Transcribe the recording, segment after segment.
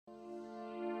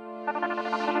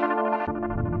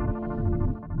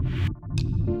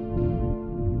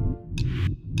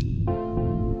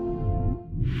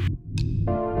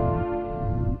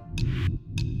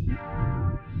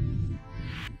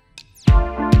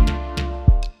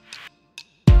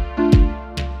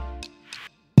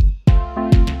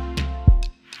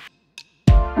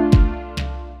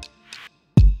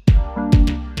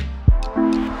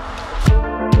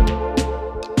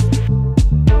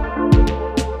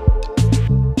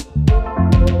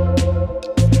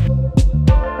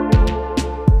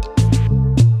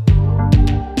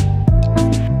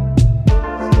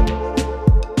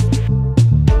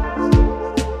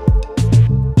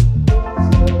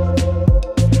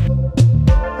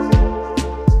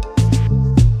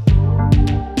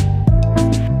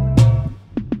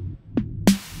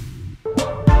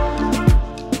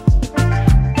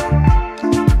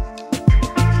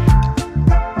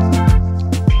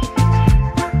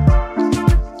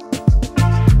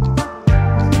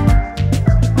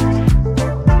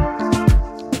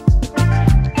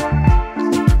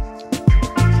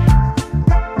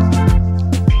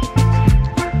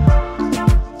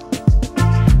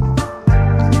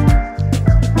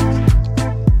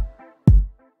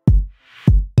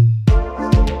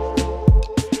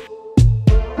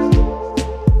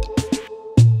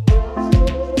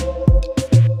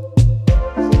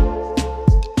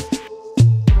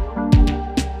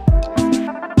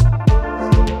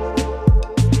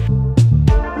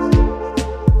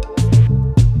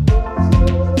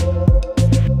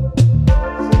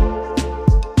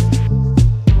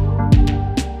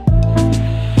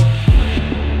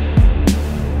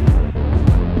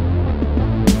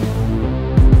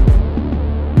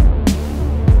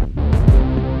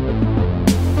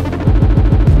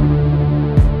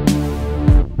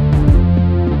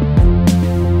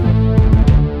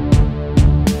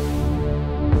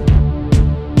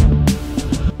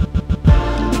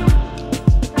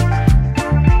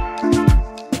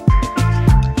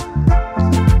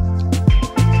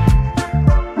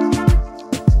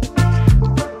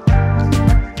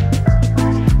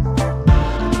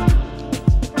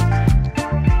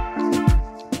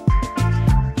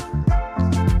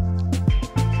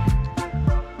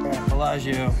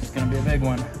Bellagio. It's gonna be a big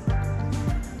one.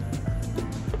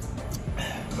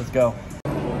 Let's go.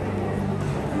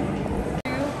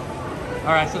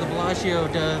 All right, so the Bellagio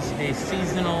does a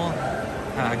seasonal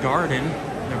garden.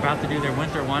 They're about to do their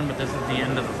winter one, but this is the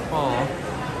end of the fall.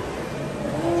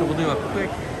 So we'll do a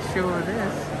quick show of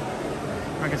this.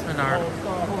 We're gonna spend our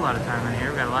whole lot of time in here.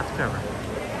 We've got a lot to cover.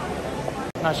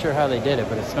 Not sure how they did it,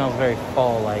 but it smells very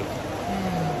fall-like,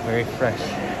 very fresh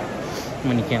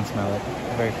when you can't smell it.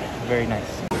 Very, very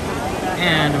nice.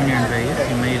 And when you're in Vegas,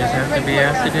 you may just have to be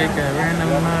asked to dig a random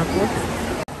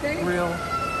portrait. Real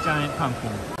giant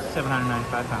pumpkin,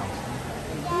 795 pounds.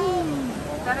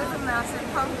 That is a massive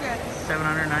pumpkin.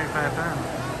 795 pounds.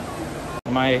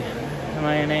 Am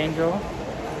I an angel?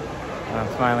 I'm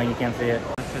smiling, you can't see it.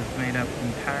 This is made up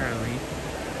entirely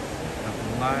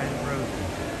of live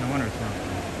roses. No wonder it smells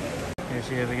good. Here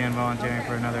she is again, volunteering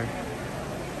for another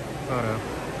photo.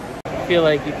 I feel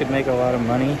like you could make a lot of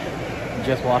money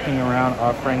just walking around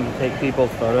offering to take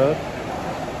people's photos,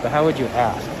 but how would you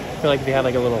ask? I feel like if you had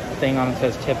like a little thing on it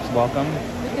that says tips welcome,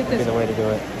 that'd be the way to do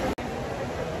it.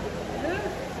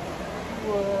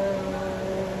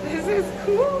 Whoa. This is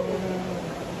cool.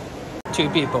 2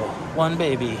 people, 1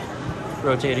 baby,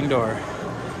 rotating door.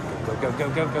 Go, go, go,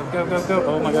 go, go, go, go, go.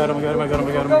 Oh my god, oh my god, oh my god, oh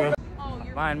my god, oh my god.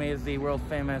 Behind me is the world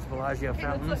famous Bellagio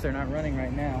fountains. They're not running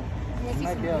right now. You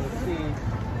might be able to see.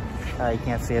 You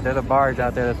can't see it. There's a barge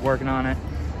out there that's working on it.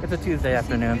 It's a Tuesday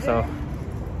afternoon, so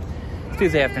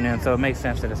it makes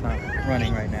sense that it's not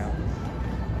running right now.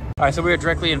 All right, so we're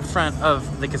directly in front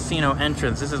of the casino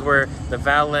entrance. This is where the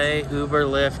valet, Uber,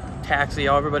 Lyft, taxi,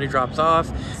 everybody drops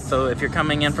off. So if you're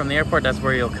coming in from the airport, that's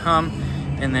where you'll come.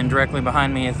 And then directly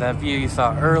behind me is that view you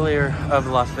saw earlier of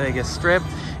the Las Vegas Strip.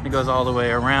 It goes all the way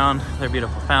around their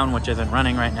beautiful fountain, which isn't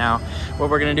running right now.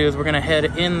 What we're gonna do is we're gonna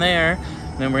head in there,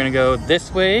 then we're gonna go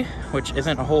this way, which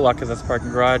isn't a whole lot because that's a parking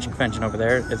garage. Convention over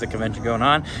there is a convention going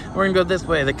on. We're gonna go this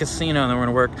way, the casino, and then we're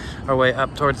gonna work our way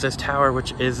up towards this tower,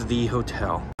 which is the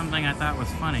hotel. Something I thought was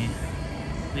funny,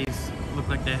 these look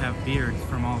like they have beards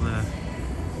from all the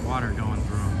water going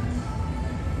through them.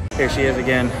 Here she is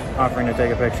again, offering to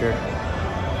take a picture.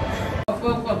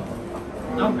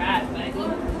 Not bad, thank you.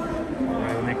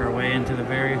 Alright, we'll make our way into the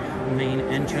very main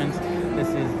entrance. This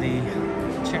is the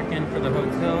check-in for the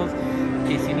hotels. In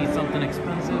case you need something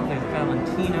expensive, there's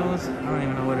Valentino's. I don't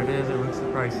even know what it is, it looks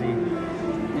pricey.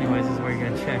 Anyways, this is where you're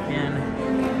gonna check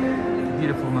in.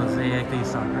 Beautiful mosaic that you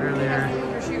saw earlier.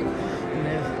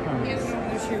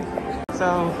 shoe.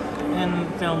 So, in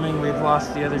filming, we've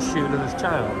lost the other shoe to this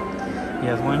child. He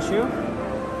has one shoe.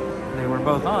 They were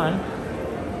both on.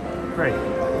 Great.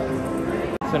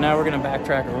 So now we're going to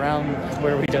backtrack around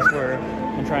where we just were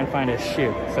and try and find his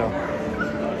shoe. So,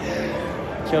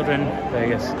 children,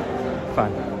 Vegas,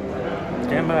 fun.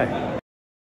 Stand by.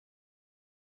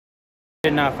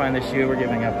 Did not find the shoe. We're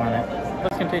giving up on it.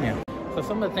 Let's continue. So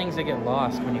some of the things that get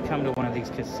lost when you come to one of these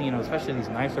casinos, especially these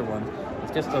nicer ones,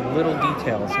 it's just the little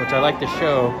details, which I like to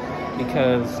show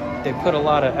because they put a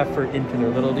lot of effort into their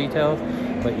little details,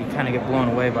 but you kind of get blown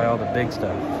away by all the big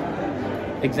stuff.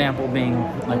 Example being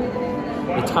like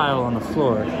the tile on the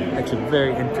floor, actually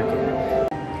very intricate.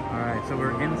 All right, so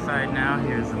we're inside now.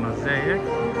 Here's the mosaic,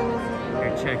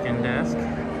 your check-in desk.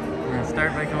 We're gonna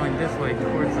start by going this way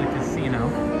towards the casino,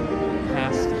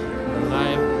 past the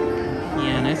live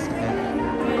pianist at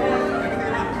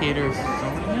Peter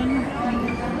Sullivan.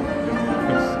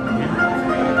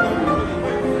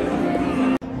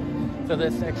 So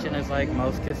this section is like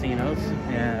most casinos,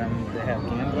 and they have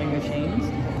gambling machines.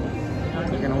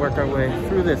 We're gonna work our way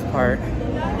through this part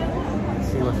and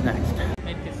see what's next.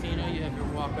 At casino, you have your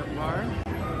walk-up bar,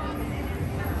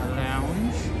 a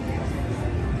lounge,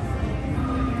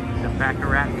 the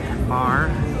baccarat bar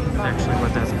is actually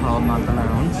what that's called, not the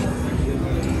lounge.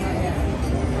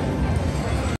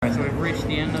 Alright, so we've reached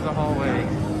the end of the hallway.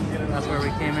 That's where we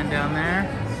came in down there.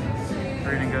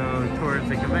 We're gonna go towards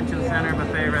the convention center,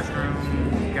 buffet,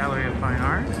 restroom, gallery of fine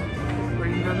art. Or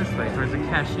you can go this way, towards the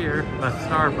cashier, the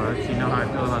Starbucks. You know how I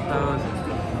feel about those.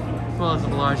 As well as the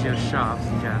Bellagio shops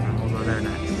in Jasmine. We'll go there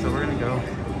next. So we're gonna go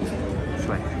this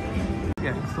way. We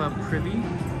got Club Privy.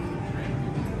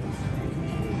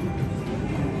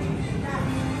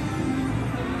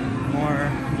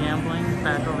 More gambling.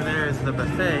 Back over there is the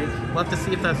buffet. We'll have to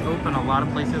see if that's open. A lot of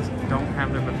places don't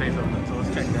have their buffets open, so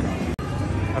let's check that out.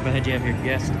 Up ahead you have your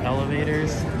guest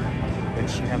elevators,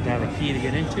 which you have to have a key to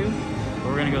get into. But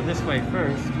we're gonna go this way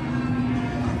first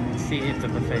to see if the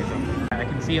buffet's open. I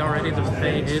can see already the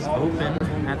buffet is open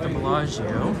at the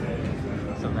Bellagio,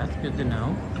 so that's good to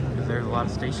know, because there's a lot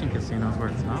of station casinos where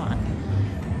it's not.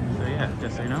 So yeah,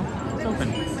 just so you know, it's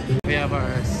open. We have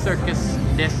our Circus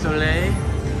du Soleil,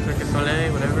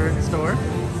 whatever store.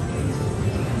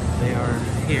 They are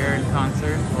here in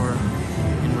concert, or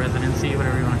in residency,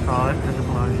 whatever you want to call it, at the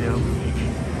Bellagio.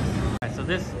 Alright, so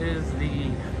this is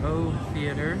the O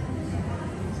Theater.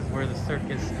 This is where the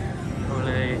Circus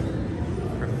Soleil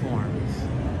performs.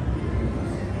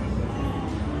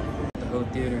 The O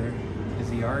Theater is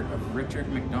the art of Richard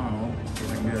McDonald. Here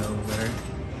we go, there.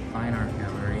 Fine art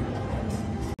gallery.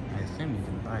 I assume you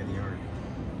can buy the art.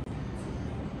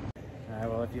 Alright,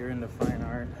 well, if you're into fine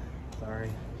art, sorry,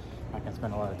 I can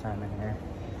spend a lot of time in here.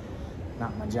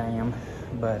 Not my jam,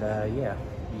 but yeah,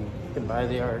 you can buy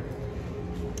the art.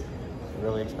 It's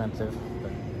really expensive,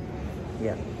 but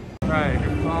yeah. Alright, if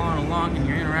you're following along in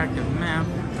your interactive map,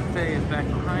 the buffet is back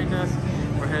behind us.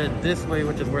 We're headed this way,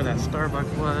 which is where that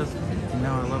Starbucks was. You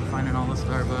know I love finding all the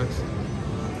Starbucks.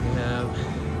 We have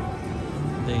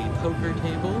the poker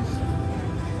tables,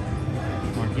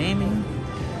 more gaming.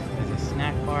 There's a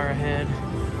snack bar ahead,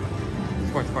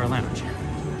 sports bar lounge.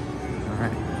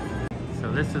 Alright.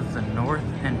 So this is the north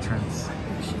entrance,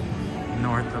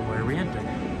 north of where we entered.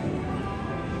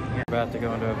 Yeah. We're about to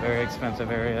go into a very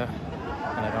expensive area,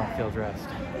 and I don't feel dressed.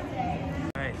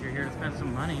 Alright, if you're here to spend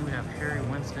some money, we have Harry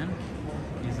Winston.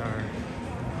 These are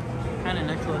kind of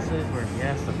necklaces where,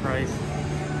 yes, the price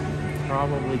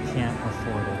probably can't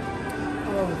afford it.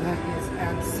 Oh, that is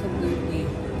absolutely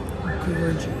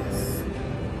gorgeous.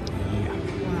 Yeah.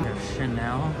 Wow. We have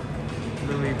Chanel,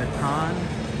 Louis Vuitton,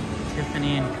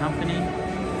 Tiffany and Company.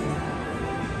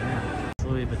 Yeah,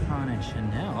 Louis Vuitton and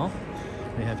Chanel.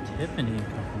 We have Tiffany and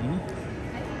Company.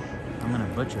 I'm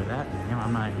gonna butcher that name.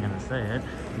 I'm not even gonna say it.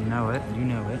 You know it. You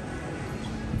know it.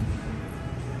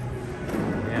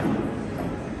 Yeah.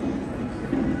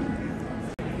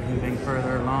 Moving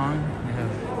further along, we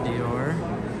have Dior.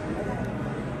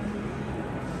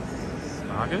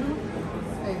 Spago?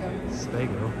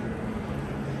 Spago.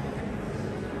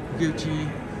 Gucci.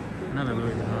 Another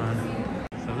Louis Vuitton.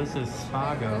 So this is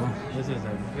Spago. This is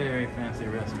a very fancy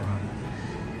restaurant.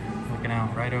 Looking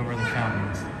out right over the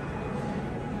fountains.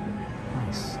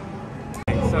 Nice.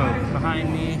 Okay, so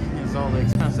behind me is all the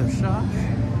expensive shops.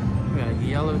 We got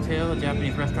Yellowtail, a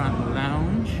Japanese restaurant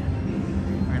lounge.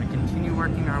 We're going to continue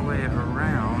working our way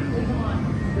around.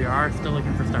 We are still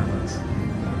looking for Starbucks.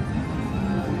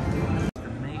 The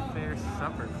Mayfair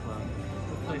Supper Club.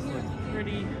 This place looks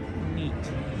pretty neat.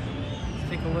 Let's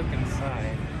take a look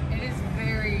inside. It is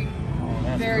very, Oh,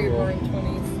 that's very cool. roaring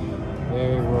 20s.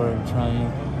 Very roaring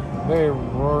 20s. very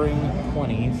roaring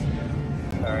 20s.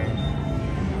 Sorry.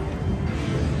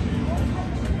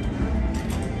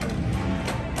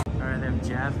 Alright, they have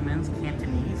Jasmine's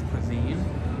Cantonese cuisine.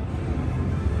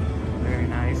 Very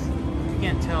nice. You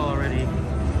can't tell already.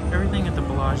 Everything at the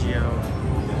Bellagio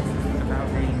is about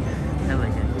being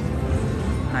elegant.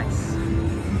 Nice.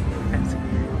 Fancy.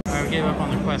 Alright, we gave up on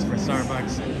the quest for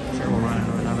Starbucks. I'm sure we'll run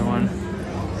into another one.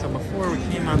 So before we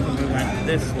came up and we went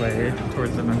this way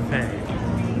towards the buffet.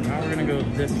 Now we're gonna go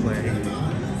this way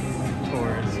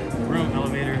towards room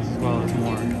elevators as well as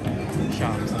more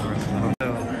shops and the rest of the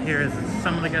hotel. So here is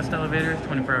some of the guest elevators,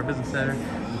 24-hour business center.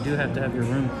 You do have to have your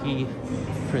room key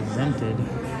presented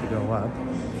to go up.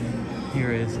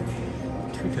 Here is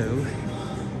Tuto,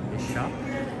 his shop.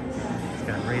 It's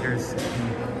got Raiders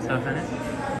and stuff in it.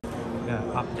 We got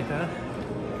Optica,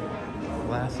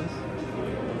 glasses.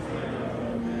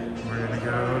 We're gonna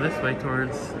go this way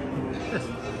towards this.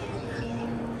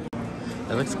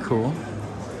 That looks cool.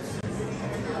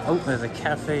 Oh, there's a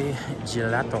Cafe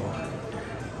Gelato,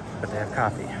 but they have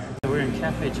coffee. So we're in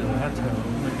Cafe Gelato.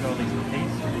 Look at all these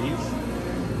pastries,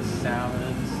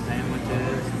 salads,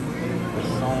 sandwiches,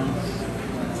 croissants,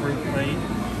 fruit plate,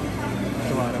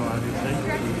 gelato, obviously.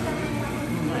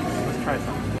 Nice. Let's try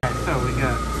some. Alright, so we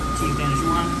got cheese Danish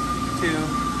 1, 2.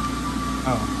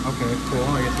 Oh, okay, cool.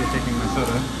 I guess you're taking my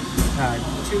soda.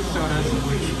 2 sodas,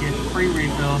 which you get free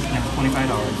refills, and it's $25.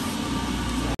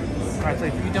 Alright, so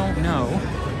if you don't know,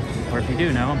 or if you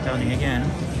do know, I'm telling you again,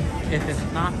 if it's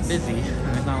not busy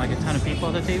and there's not like a ton of people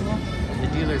at the table, the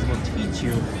dealers will teach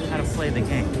you how to play the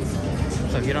game.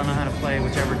 So if you don't know how to play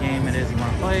whichever game it is you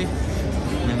want to play,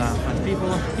 and there's not a bunch of people,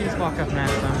 you just walk up and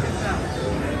ask them,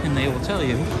 and they will tell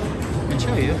you and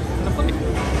show you how to play.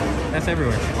 That's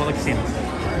everywhere, all the casinos.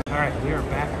 Alright, we are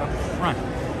back up front.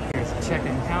 Here's the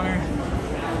check-in counter.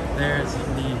 There's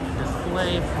the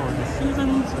display for the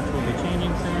seasons, which will be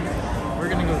changing soon. We're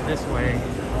gonna go this way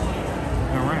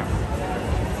and around.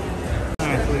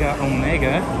 Alright, so we got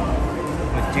Omega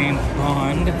with James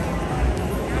Bond,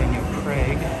 Daniel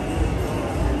Craig.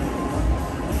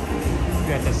 We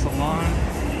got the salon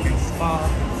and spa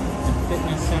and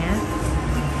fitness center.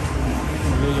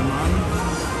 William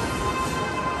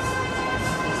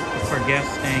for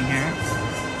guests staying here.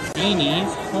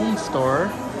 Beanie's home store.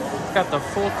 It's got the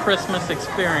full Christmas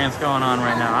experience going on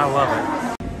right now. I love it.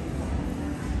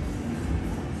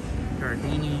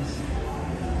 Gardinis.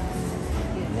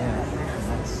 Yeah,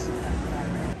 nice.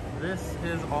 This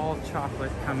is all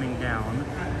chocolate coming down.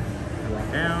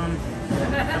 Coming down,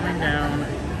 coming down,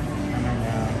 coming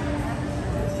down.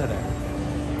 So there.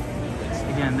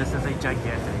 Again, this is a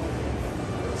gigantic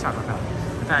chocolate fountain.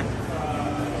 In fact,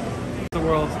 the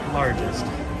world's largest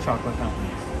chocolate fountain.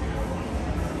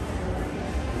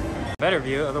 Better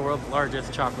view of the world's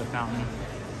largest chocolate fountain.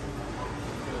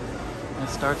 It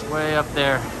starts way up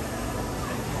there.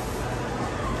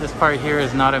 This part here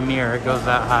is not a mirror, it goes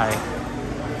that high.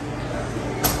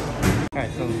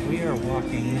 Alright, so we are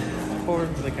walking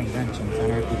towards the convention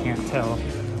center, if you can't tell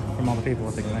from all the people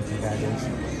with the convention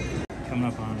badges. Coming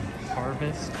up on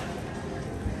Harvest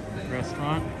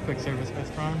Restaurant, quick service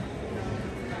restaurant.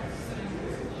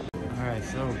 Alright,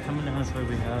 so coming down this way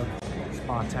we have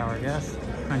Spa Tower Guest,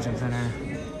 Convention Center,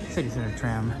 City Center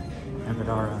Tram, and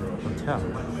Vidara Hotel.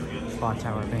 Spa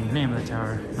Tower being the name of the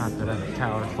tower, not the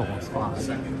tower full of spas.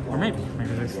 Or maybe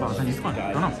there's spas in each one,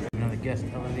 I don't know. Another guest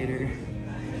elevator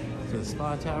to the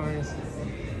spa towers.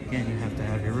 Again, you have to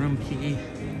have your room key,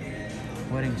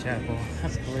 wedding chapel,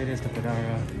 escalators to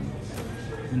Vidara,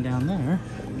 and down there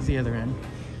is the other end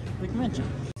of the convention.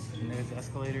 And there's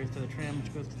escalators to the tram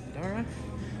which goes to Vidara,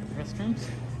 the restrooms,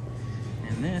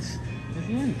 and this is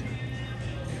the end.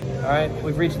 Alright,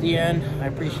 we've reached the end. I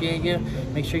appreciate you.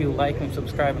 Make sure you like and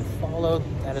subscribe and follow.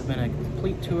 That has been a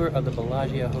complete tour of the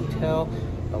Bellagio Hotel.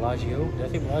 Bellagio? Did I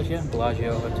say Bellagio?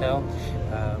 Bellagio Hotel.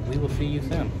 We will see you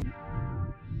soon.